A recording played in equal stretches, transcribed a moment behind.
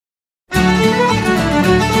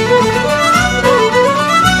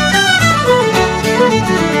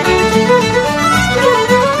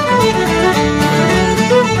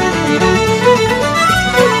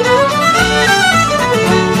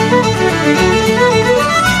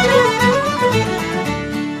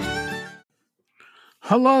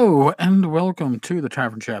Hello and welcome to the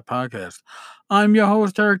Tavern Chat Podcast. I'm your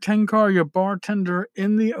host, Eric Tenkar, your bartender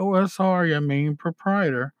in the OSR, your main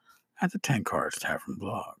proprietor at the Tenkar's Tavern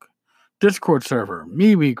blog, Discord server,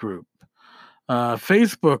 MeWe group,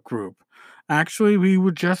 Facebook group. Actually, we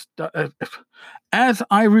would just, as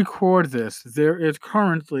I record this, there is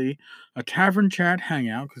currently a Tavern Chat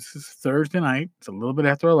hangout because this is Thursday night. It's a little bit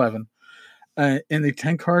after 11 in the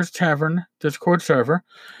Tenkar's Tavern Discord server.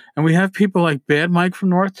 And we have people like Bad Mike from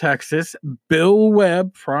North Texas, Bill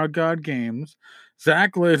Webb, Frog God Games,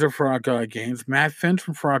 Zach Laser, Frog God Games, Matt Finch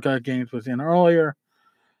from Frog God Games was in earlier,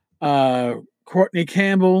 Courtney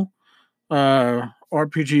Campbell,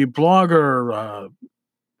 RPG blogger,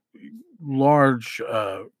 large,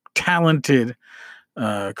 talented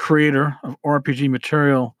creator of RPG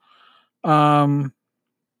material, Tom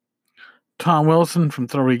Wilson from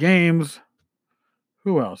Throwing Games.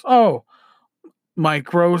 Who else? Oh, Mike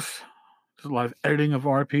Gross. There's a lot of editing of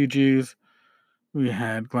RPGs. We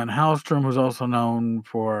had Glenn Hallstrom, who's also known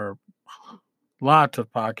for lots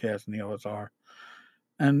of podcasts in the OSR,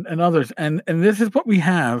 and others. And this is what we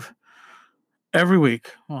have every week.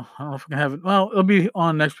 Well, I don't know if we can have it. Well, it'll be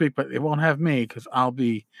on next week, but it won't have me because I'll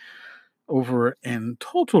be over in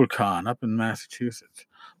TotalCon up in Massachusetts.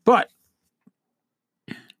 But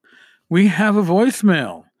we have a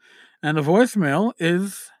voicemail, and the voicemail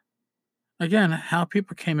is, again, how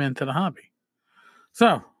people came into the hobby.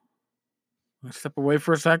 So, let's step away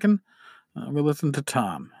for a second. We'll listen to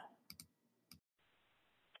Tom.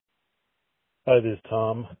 Hi, this is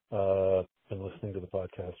Tom. Been listening to the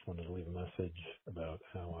podcast. Wanted to leave a message about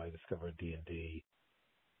how I discovered D&D.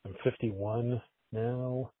 I'm 51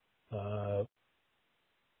 now. I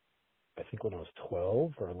think when I was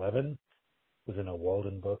 12 or 11, was in a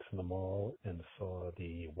Walden Books in the mall and saw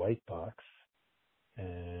the White Box,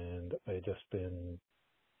 and I had just been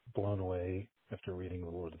blown away after reading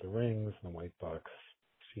The Lord of the Rings. And the White Box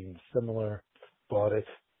seemed similar. Bought it.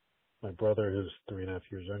 My brother, who's 3.5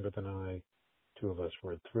 years younger than I, two of us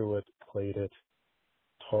read through it, played it,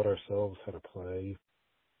 taught ourselves how to play,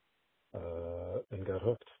 and got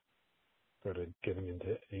hooked. Started getting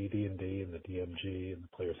into AD&D and the DMG and the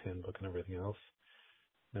Player's Handbook and everything else.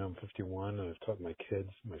 Now I'm 51, and I've taught my kids.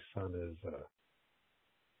 My son is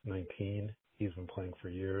 19. He's been playing for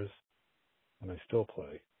years, and I still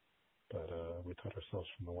play. But we taught ourselves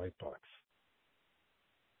from the White Box.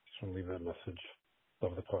 Just want to leave that message.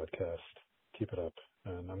 Love the podcast. Keep it up.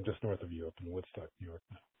 And I'm just north of you, up in Woodstock, New York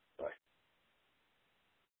now. Bye.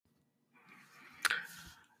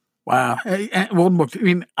 Wow. Well, books. I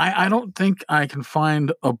mean, I don't think I can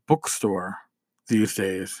find a bookstore these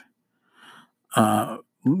days.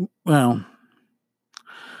 Well,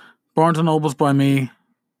 Barnes and Noble's by me,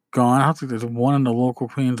 gone. I don't think there's one in the local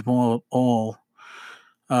Queens Mall at all.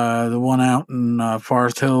 The one out in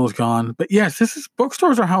Forest Hill is gone. But yes,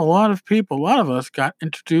 bookstores are how a lot of us got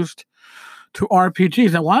introduced to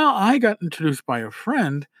RPGs. Now, while I got introduced by a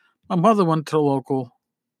friend, my mother went to the local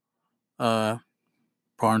Barnes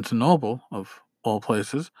and Noble, of all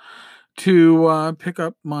places, to pick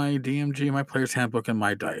up my DMG, my Player's Handbook, and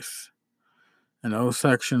my dice. And those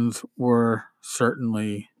sections were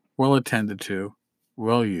certainly well attended to,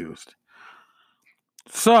 well used.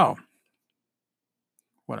 So,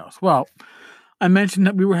 what else? Well, I mentioned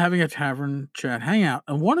that we were having a Tavern Chat hangout,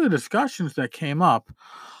 and one of the discussions that came up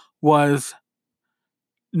was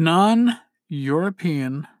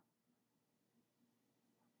non-European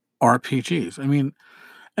RPGs. I mean,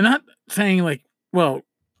 I'm not saying like, well,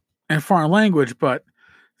 in foreign language, but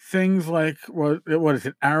things like what is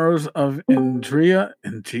it? Arrows of Indria?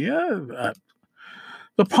 The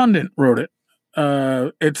pundit wrote it.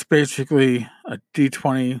 It's basically a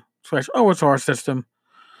D20 / OSR system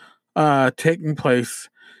taking place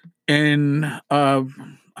in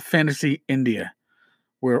fantasy India,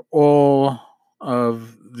 where all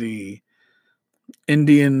of the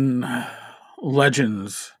Indian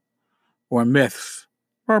legends or myths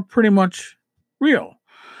are pretty much real.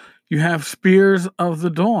 You have Spears of the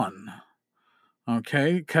Dawn,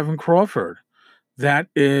 okay, Kevin Crawford. That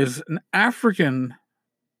is an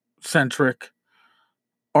African-centric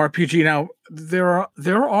RPG. Now, there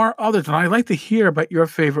are others, and I'd like to hear about your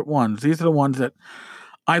favorite ones. These are the ones that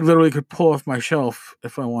I literally could pull off my shelf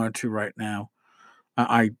if I wanted to right now.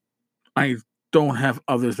 I don't have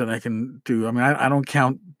others that I can do. I mean, I don't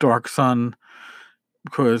count Dark Sun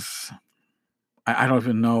because I don't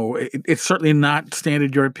even know. It's certainly not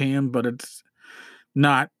standard European, but it's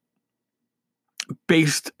not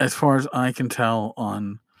based, as far as I can tell,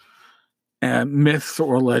 on myths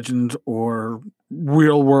or legends or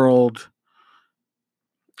real world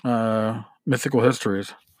mythical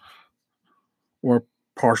histories or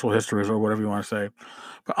partial histories or whatever you want to say.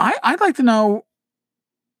 But I'd like to know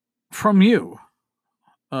from you,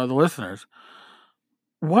 the listeners,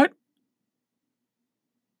 what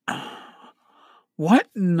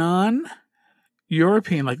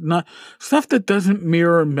non-European, like not stuff that doesn't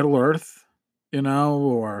mirror Middle Earth,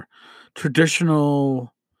 or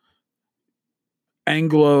traditional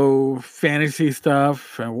Anglo fantasy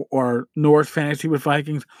stuff or Norse fantasy with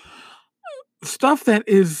Vikings, stuff that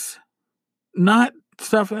is not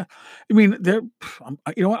stuff. I mean,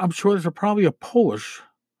 I'm sure there's probably a Polish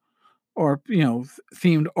or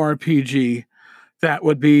themed RPG that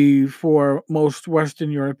would be for most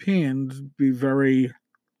Western Europeans be very,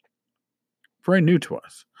 very new to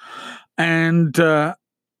us. And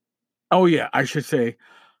oh yeah, I should say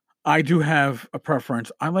I do have a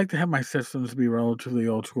preference. I like to have my systems be relatively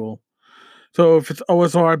old school. So if it's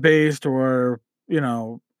OSR based or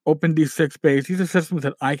OpenD6 based, these are systems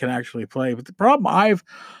that I can actually play. But the problem I've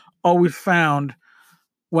always found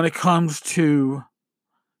when it comes to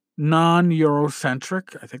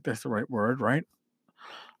non-Eurocentric, I think that's the right word, right?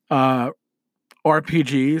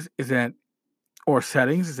 RPGs or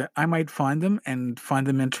settings is that I might find them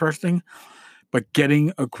interesting, but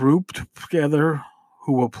getting a group together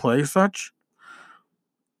who will play such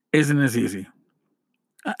isn't as easy.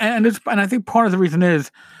 And I think part of the reason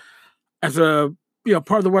is, as a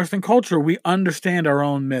part of the Western culture, we understand our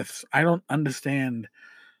own myths. I don't understand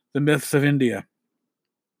the myths of India,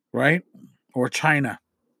 right? Or China.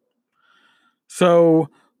 So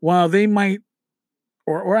while they might,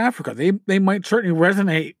 or Africa, they might certainly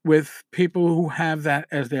resonate with people who have that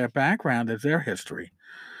as their background, as their history.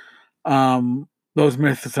 Those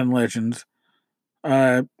myths and legends,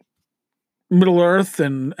 Middle Earth,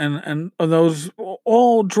 and those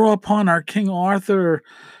all draw upon our King Arthur,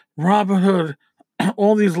 Robin Hood,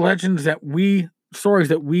 all these stories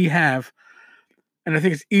that we have. And I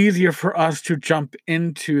think it's easier for us to jump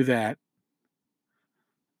into that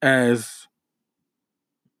as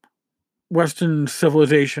Western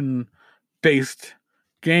civilization based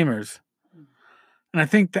gamers. And I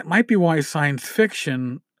think that might be why science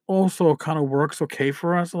fiction also kind of works okay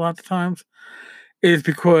for us a lot of times, is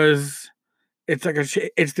because it's like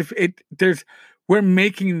we're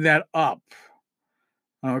making that up.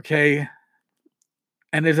 Okay.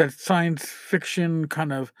 And there's that science fiction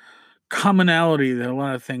kind of commonality that a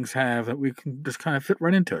lot of things have that we can just kind of fit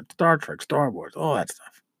right into it. Star Trek, Star Wars, all that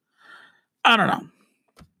stuff. I don't know.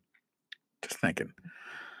 Just thinking.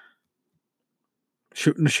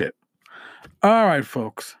 Shooting the shit. All right,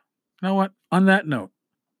 folks. You know what? On that note,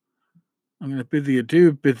 I'm going to bid thee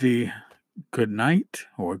adieu, bid thee good night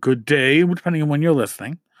or good day, depending on when you're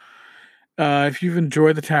listening. If you've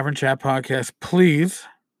enjoyed the Tavern Chat podcast, please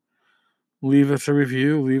leave us a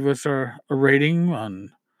review, leave us a rating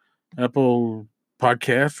on Apple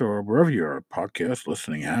Podcasts or wherever your podcast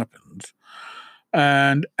listening happens.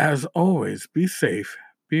 And as always, be safe,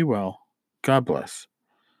 be well, God bless,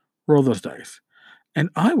 roll those dice, and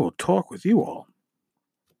I will talk with you all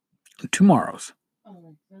tomorrow's.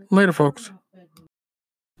 Later, folks.